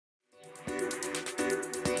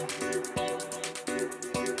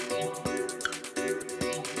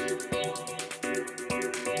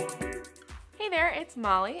it's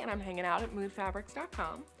Molly and I'm hanging out at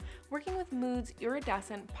moodfabrics.com, working with Mood's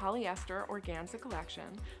Iridescent Polyester Organza collection,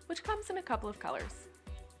 which comes in a couple of colors.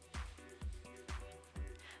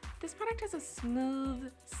 This product has a smooth,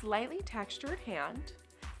 slightly textured hand.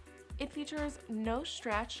 It features no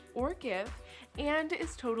stretch or give and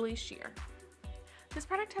is totally sheer. This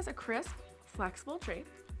product has a crisp, flexible drape,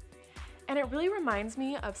 and it really reminds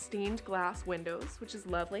me of stained glass windows, which is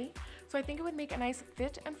lovely. So I think it would make a nice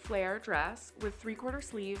fit and flare dress with 3/4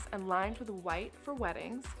 sleeves and lined with white for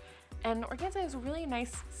weddings. And organza is a really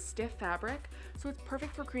nice stiff fabric, so it's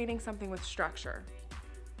perfect for creating something with structure.